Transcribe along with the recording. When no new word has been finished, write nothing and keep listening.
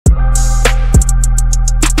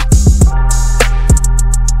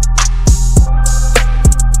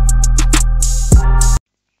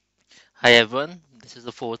Hi everyone, this is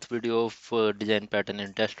the fourth video of Design Pattern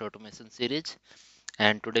and Test Automation series,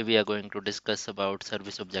 and today we are going to discuss about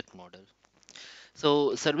Service Object Model.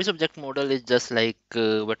 So Service Object Model is just like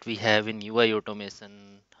what we have in UI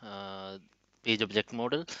automation Page Object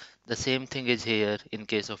Model. The same thing is here in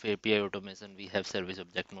case of API automation, we have Service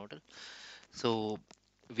Object Model. So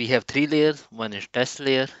we have three layers. One is test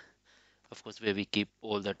layer, of course, where we keep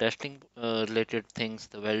all the testing related things,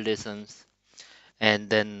 the validations,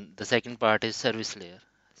 and then the second part is service layer.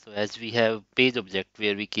 So as we have page object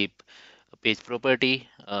where we keep a page property,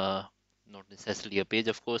 not necessarily a page,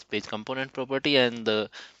 of course, page component property, and the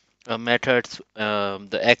methods,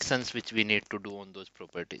 the actions which we need to do on those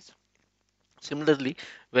properties. Similarly,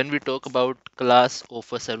 when we talk about class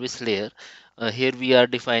of a service layer, here we are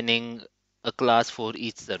defining a class for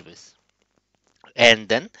each service, and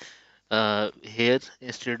then here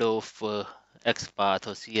instead of XPath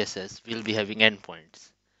or CSS, we'll be having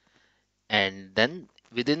endpoints, and then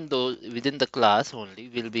within the class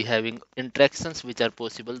only we'll be having interactions which are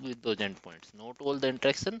possible with those endpoints. Not all the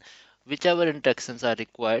interaction, whichever interactions are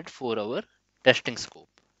required for our testing scope,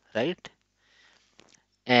 right?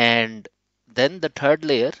 And then the third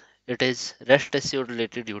layer, it is rest assured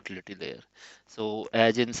related utility layer. So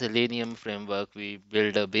as in Selenium framework, we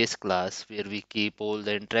build a base class where we keep all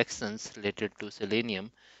the interactions related to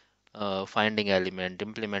Selenium, finding element,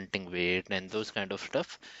 implementing weight, and those kind of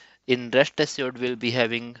stuff. In rest assured, we'll be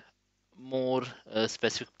having more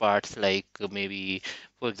specific parts, like maybe,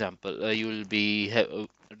 for example, you will be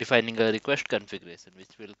defining a request configuration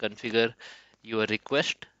which will configure your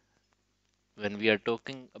request. When we are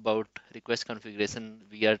talking about request configuration,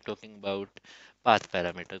 we are talking about path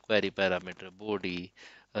parameter, query parameter, body.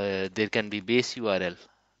 There can be base URL.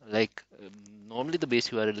 Like normally the base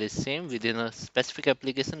URL is same within a specific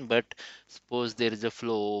application, but suppose there is a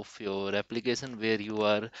flow of your application where you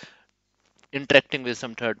are interacting with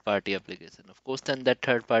some third party application. Of course, then that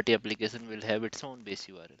third party application will have its own base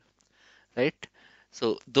URL, right?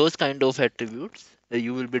 So those kind of attributes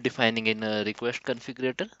you will be defining in a request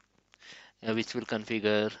configurator, which will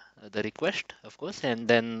configure the request, of course, and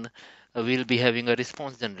then we'll be having a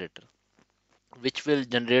response generator, which will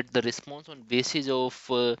generate the response on basis of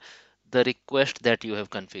the request that you have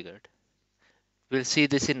configured. We'll see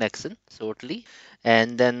this in action shortly,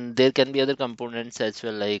 and then there can be other components as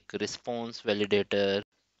well, like response validator.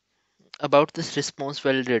 About this response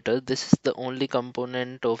validator, this is the only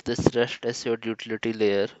component of this REST assured utility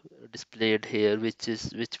layer displayed here, which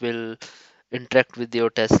will interact with your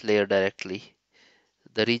test layer directly.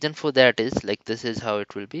 The reason for that is, like, this is how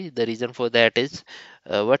it will be. The reason for that is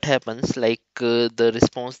what happens, like the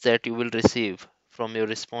response that you will receive from your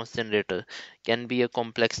response generator can be a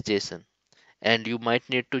complex JSON, and you might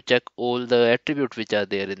need to check all the attributes which are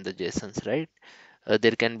there in the JSONs, right?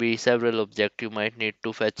 There can be several objects. You might need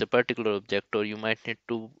to fetch a particular object, or you might need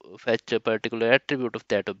to fetch a particular attribute of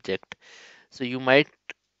that object. So you might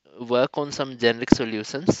work on some generic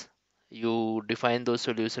solutions. You define those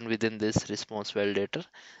solutions within this response validator.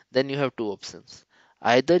 Then you have two options.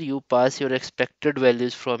 Either you pass your expected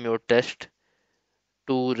values from your test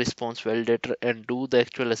to response validator and do the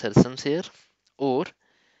actual assertions here, or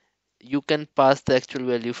you can pass the actual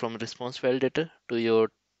value from response validator to your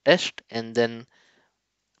test and then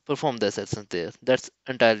perform the assertions there. That's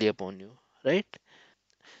entirely upon you, right?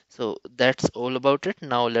 So that's all about it.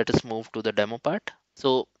 Now let us move to the demo part.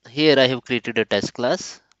 So here I have created a test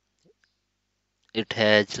class. It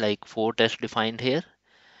has like 4 tests defined here.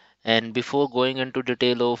 And before going into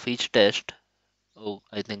detail of each test, oh,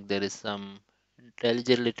 I think there is some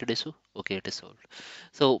IntelliJ related issue. Okay, it is solved.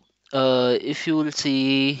 So if you will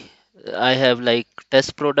see, I have like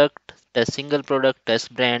test product, test single product,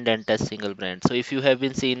 test brand, and test single brand. So if you have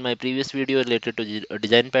been seeing my previous video related to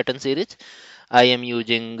design pattern series, I am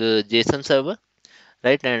using JSON server,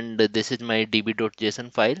 right? And this is my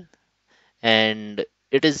db.json file, and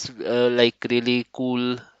it is like really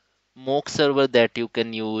cool mock server that you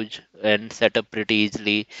can use and set up pretty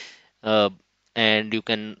easily, uh, and you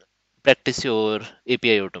can practice your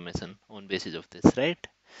API automation on basis of this, right?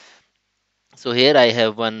 So here I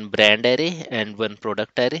have one brand array and one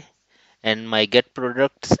product array, and my get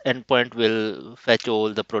products endpoint will fetch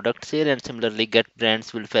all the products here, and similarly get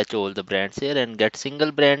brands will fetch all the brands here, and get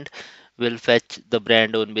single brand will fetch the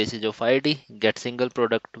brand on basis of ID, get single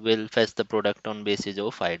product will fetch the product on basis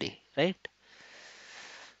of ID, right?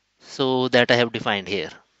 So that I have defined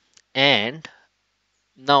here. And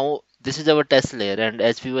now this is our test layer, and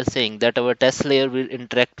as we were saying that our test layer will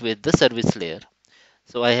interact with the service layer.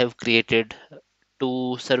 So I have created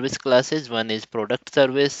two service classes. One is product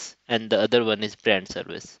service and the other one is brand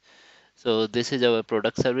service. So this is our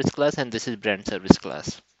product service class and this is brand service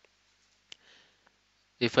class.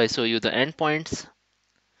 If I show you the endpoints,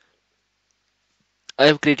 I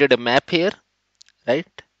have created a map here, right?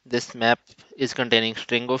 This map is containing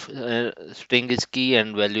string is key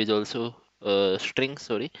and value is also string,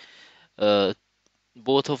 sorry. Uh,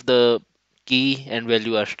 Both of the key and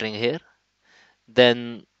value are string here.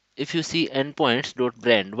 Then if you see endpoints dot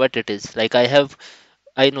brand, what it is, like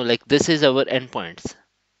I know like this is our endpoints.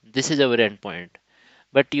 This is our endpoint,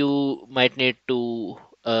 but you might need to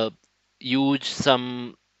use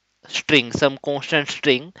some string, some constant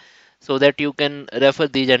string, so that you can refer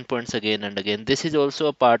these endpoints again and again. This is also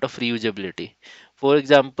a part of reusability. For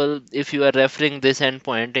example, if you are referring this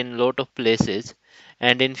endpoint in lot of places,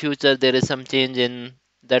 and in future there is some change in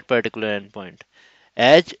that particular endpoint,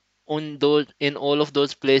 as on those in all of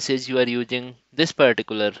those places you are using this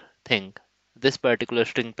particular thing, this particular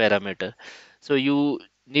string parameter, so you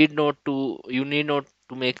need not to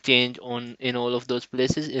make change on in all of those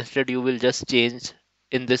places. Instead you will just change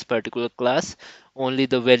in this particular class only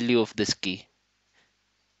the value of this key,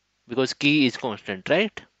 because key is constant,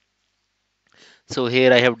 right? So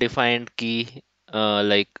here I have defined key,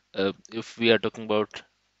 if we are talking about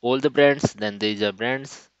all the brands, then these are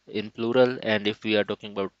brands in plural, and if we are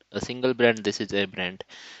talking about a single brand, this is a brand.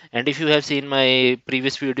 And if you have seen my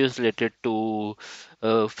previous videos related to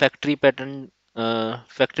factory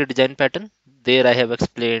design pattern, there I have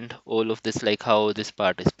explained all of this, like how this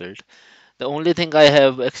part is built. The only thing I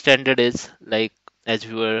have extended is, like, as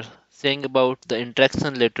we were saying about the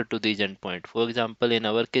interaction related to these endpoint. For example, in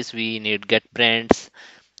our case, we need get brands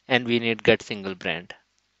and we need get single brand.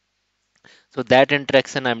 So that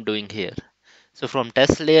interaction I'm doing here. So from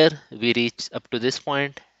test layer, we reach up to this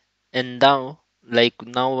point, and now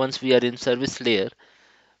once we are in service layer,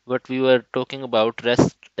 what we were talking about,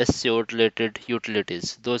 rest assured related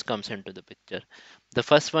utilities, those comes into the picture. The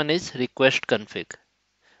first one is request config.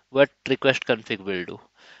 What request config will do?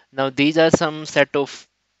 Now these are some set of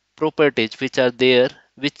properties which are there,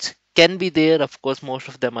 which can be there. Of course, most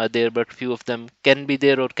of them are there, but few of them can be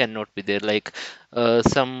there or cannot be there. Like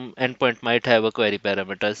some endpoint might have a query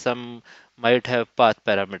parameter, some might have path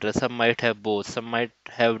parameter, some might have both, some might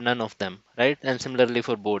have none of them, right? And similarly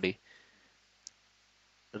for body,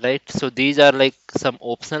 right? So these are like some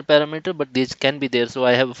optional parameter, but these can be there. So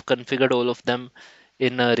I have configured all of them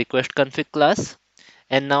in a request config class.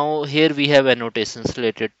 And now here we have annotations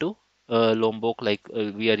related to Lombok, like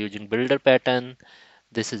we are using builder pattern.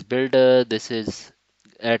 This is builder, this is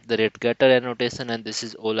at the rate getter annotation, and this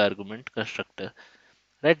is all argument constructor.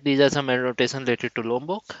 Right? These are some annotation related to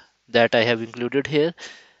Lombok that I have included here.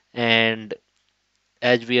 And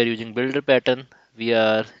as we are using builder pattern, we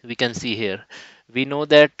can see here. We know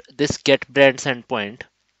that this get brands endpoint,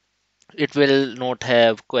 it will not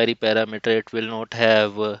have query parameter, it will not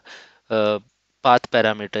have uh, path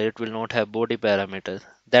parameter, it will not have body parameter.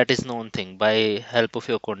 That is known thing by help of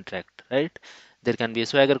your contract, right? There can be a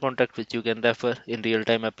swagger contract which you can refer in real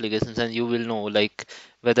time applications, and you will know like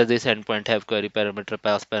whether this endpoint have query parameter,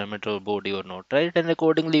 path parameter, or body or not, right? And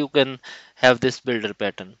accordingly you can have this builder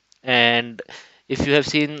pattern. And if you have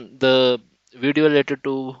seen the video related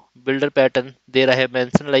to builder pattern, there I have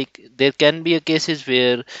mentioned like there can be a cases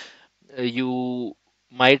where you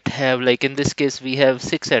might have, like in this case we have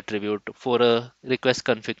 6 attribute for a request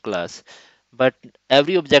config class, but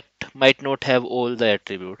every object might not have all the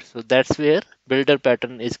attributes. So that's where builder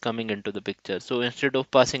pattern is coming into the picture. So instead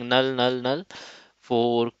of passing null null null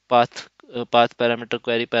for path parameter,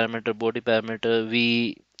 query parameter, body parameter,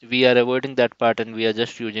 we are avoiding that part, and we are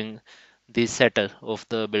just using the setter of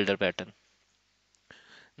the builder pattern.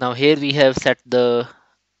 Now here we have set the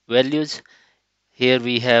values. Here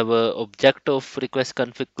we have a object of request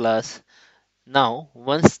config class. Now,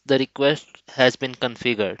 once the request has been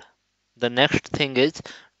configured, the next thing is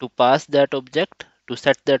to pass that object, to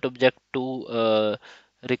set that object to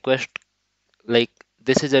request, like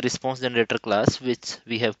this is a response generator class which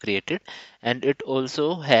we have created, and it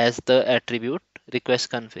also has the attribute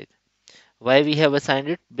request config. Why we have assigned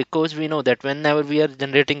it? Because we know that whenever we are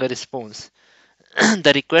generating a response,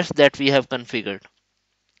 the request that we have configured,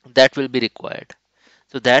 that will be required.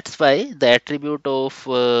 So that's why the attribute of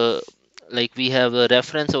like we have a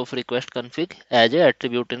reference of request config as a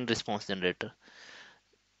attribute in response generator.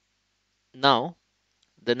 Now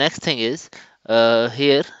the next thing is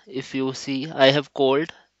here if you see I have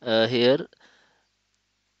called here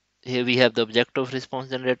we have the object of response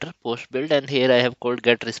generator post build, and here I have called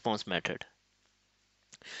get response method.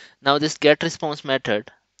 Now this get response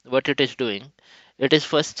method, what it is doing, it is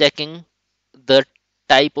first checking the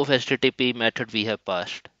type of HTTP method we have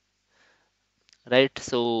passed, right?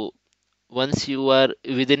 So once you are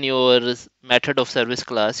within your method of service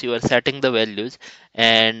class, you are setting the values,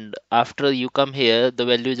 and after you come here, the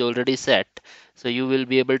value is already set. So you will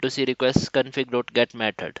be able to see request config.get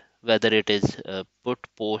method, whether it is put,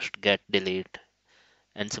 post, get, delete,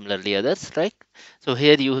 and similarly others, right? So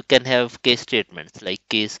here you can have case statements like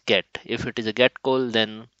case get. If it is a get call,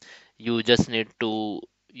 then you just need to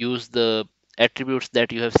use the attributes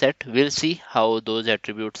that you have set. We'll see how those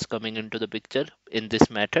attributes coming into the picture in this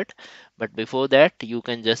method, but before that you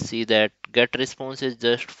can just see that get response is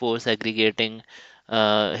just for segregating,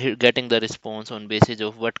 getting the response on basis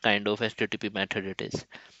of what kind of http method it is.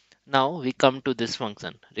 Now we come to this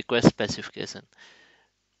function request specification.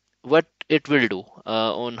 What it will do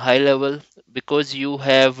on high level, because you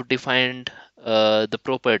have defined the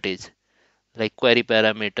properties like query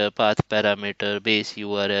parameter, path parameter, base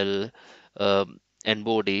URL, and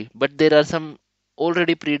body, but there are some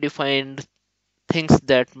already predefined things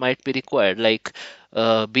that might be required, like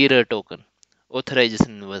bearer token,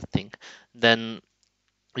 authorization was thing. Then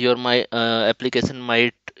your my application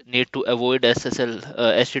might need to avoid SSL,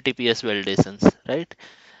 HTTPS validations, right?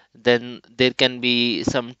 Then there can be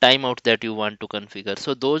some timeout that you want to configure.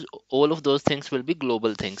 So those, all of those things will be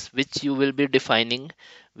global things which you will be defining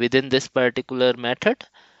within this particular method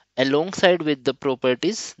alongside with the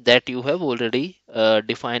properties that you have already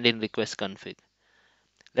defined in request config.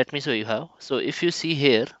 Let me show you how. So if you see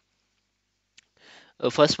here,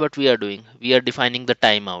 first what we are doing, we are defining the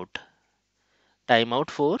timeout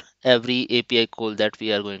for every API call that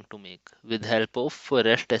we are going to make with help of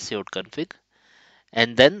RestAssured config.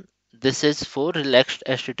 And then this is for relaxed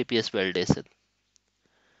HTTPS validation.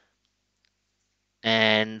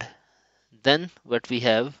 And then what we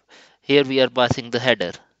have here, we are passing the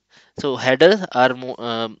header. So headers are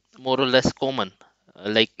more or less common.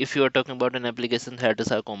 Like if you are talking about an application, headers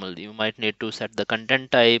are common. You might need to set the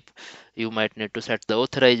content type, you might need to set the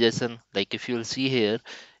authorization. Like if you'll see here,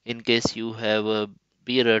 in case you have a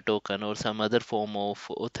bearer token or some other form of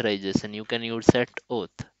authorization, you can use set auth.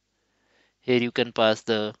 Here you can pass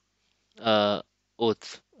the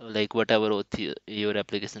oath, like whatever oath your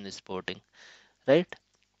application is supporting, right?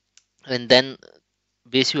 And then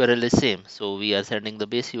base URL is same, so we are sending the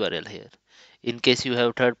base URL here. In case you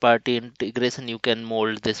have third party integration, you can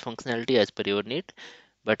mold this functionality as per your need,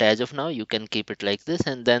 but as of now you can keep it like this.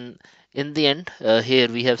 And then in the end, here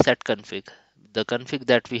we have set config, the config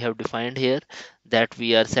that we have defined here, that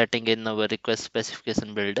we are setting in our request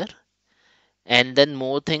specification builder. And then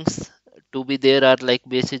more things to be there are like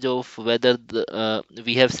basis of whether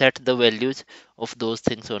we have set the values of those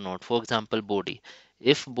things or not. For example, body,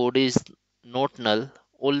 if body is not null,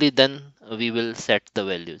 only then we will set the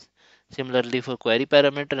values. Similarly for query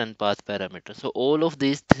parameter and path parameter. So all of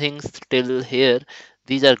these things till here,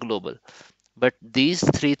 these are global, but these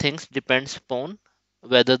three things depends upon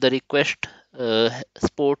whether the request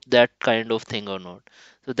support that kind of thing or not.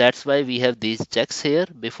 So that's why we have these checks here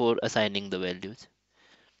before assigning the values.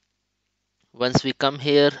 Once we come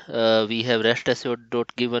here, we have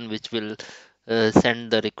RestAssured.given, which will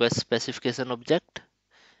send the request specification object.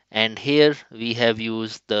 And here we have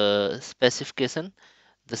used the specification.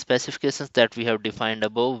 The specifications that we have defined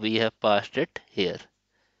above, we have passed it here,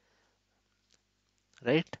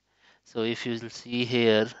 right? So if you see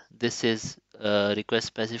here, this is request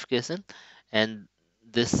specification, and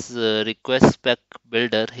this request spec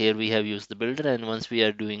builder, here we have used the builder, and once we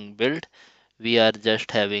are doing build, we are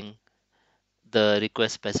just having the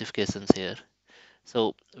request specifications here.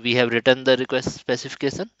 So we have written the request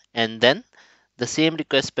specification, and then the same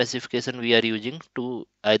request specification we are using to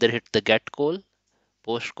either hit the get call,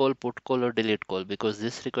 post call, put call, or delete call, because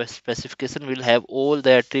this request specification will have all the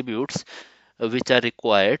attributes which are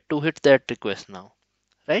required to hit that request now,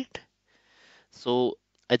 right? So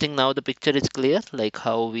I think now the picture is clear, like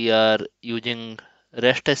how we are using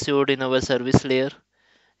REST assured in our service layer,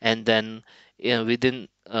 and then within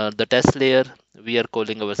the test layer, we are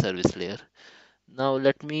calling our service layer. Now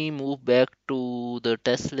let me move back to the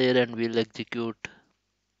test layer and we'll execute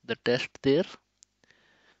the test there.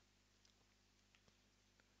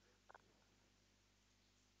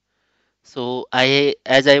 So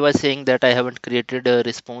as I was saying that I haven't created a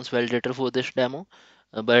response validator for this demo,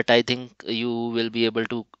 but I think you will be able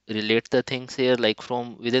to relate the things here. Like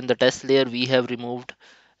from within the test layer, we have removed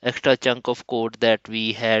extra chunk of code that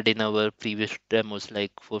we had in our previous demos,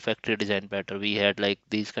 like for factory design pattern. We had like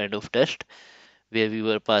these kind of tests where we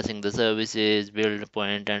were passing the services, build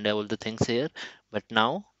point, and all the things here. But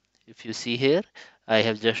now, if you see here, I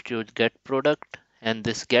have just used get product, and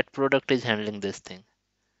this get product is handling this thing.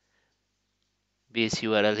 base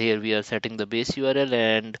URL. Here we are setting the base URL,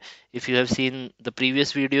 and if you have seen the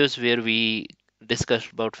previous videos where we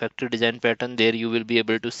discussed about factory design pattern, there you will be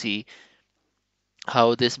able to see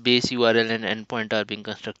how this base URL and endpoint are being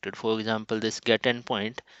constructed. For example, this get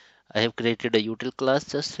endpoint, I have created a util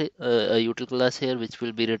class, a util class here, which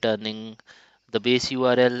will be returning the base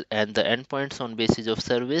URL and the endpoints on basis of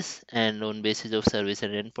service and on basis of service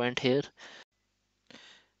and endpoint here.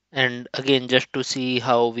 And again, just to see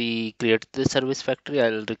how we create this service factory,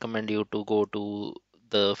 I'll recommend you to go to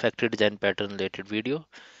the factory design pattern related video.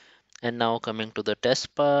 And now coming to the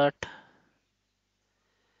test part.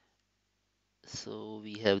 So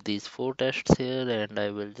we have these 4 tests here, and I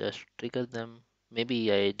will just trigger them.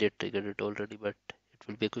 Maybe I did trigger it already, but it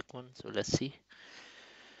will be a quick one. So let's see.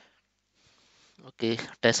 Okay,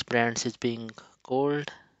 test brands is being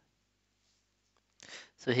called.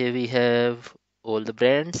 So here we have all the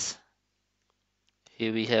brands.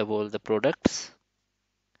 Here we have all the products.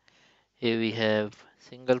 Here we have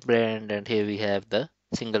single brand, and here we have the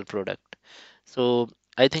single product. So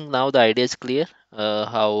I think now the idea is clear,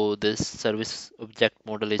 how this service object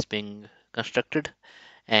model is being constructed.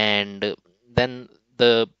 And then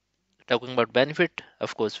the talking about benefit,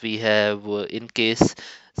 of course, we have in case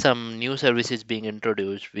some new service is being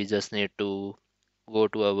introduced, we just need to go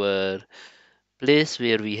to our place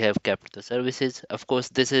where we have kept the services. Of course,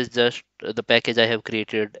 this is just the package I have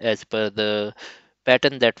created as per the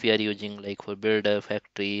pattern that we are using, like for builder,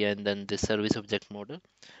 factory, and then this service object model.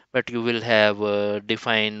 But you will have a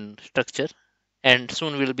defined structure, and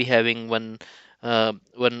soon we'll be having one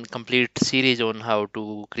complete series on how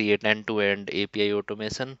to create end-to-end API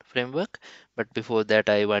automation framework. But before that,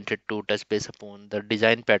 I wanted to touch base upon the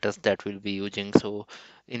design patterns that we'll be using. So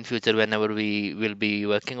in future, whenever we will be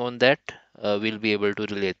working on that, we'll be able to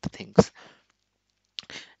relate the things.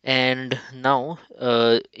 And now,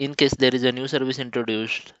 in case there is a new service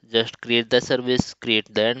introduced, just create the service,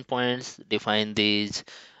 create the endpoints, define these,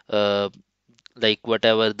 uh, like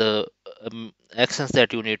whatever the actions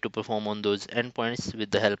that you need to perform on those endpoints with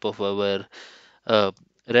the help of our uh,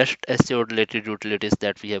 REST assured related utilities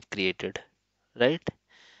that we have created, right?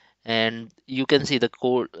 And you can see the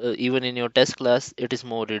code even in your test class, it is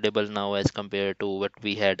more readable now as compared to what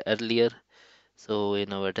we had earlier. So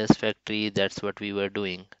in our test factory, that's what we were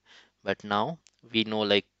doing. But now we know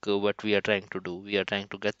like what we are trying to do. We are trying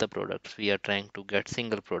to get the products. We are trying to get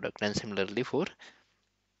single product, and similarly for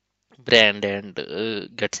brand and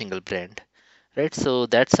get single brand, right? So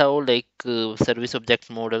that's how like service object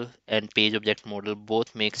model and page object model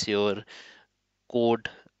both makes your code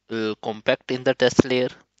compact in the test layer.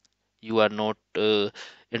 You are not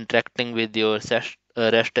interacting with your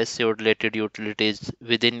REST assured related utilities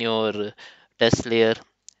within your test layer.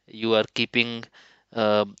 You are keeping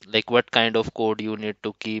like what kind of code you need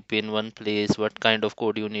to keep in one place, what kind of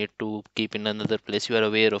code you need to keep in another place. You are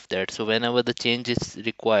aware of that. So whenever the change is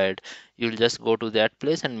required, you'll just go to that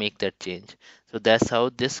place and make that change. So that's how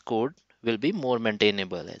this code will be more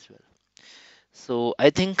maintainable as well. So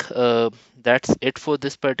I think that's it for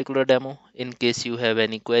this particular demo. In case you have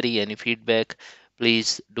any query, any feedback,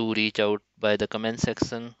 please do reach out by the comment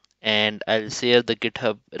section, and I'll share the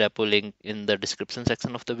GitHub repo link in the description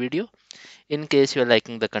section of the video. In case you're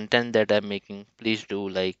liking the content that I'm making, please do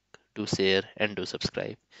like, do share, and do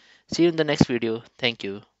subscribe. See you in the next video. Thank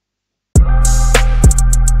you.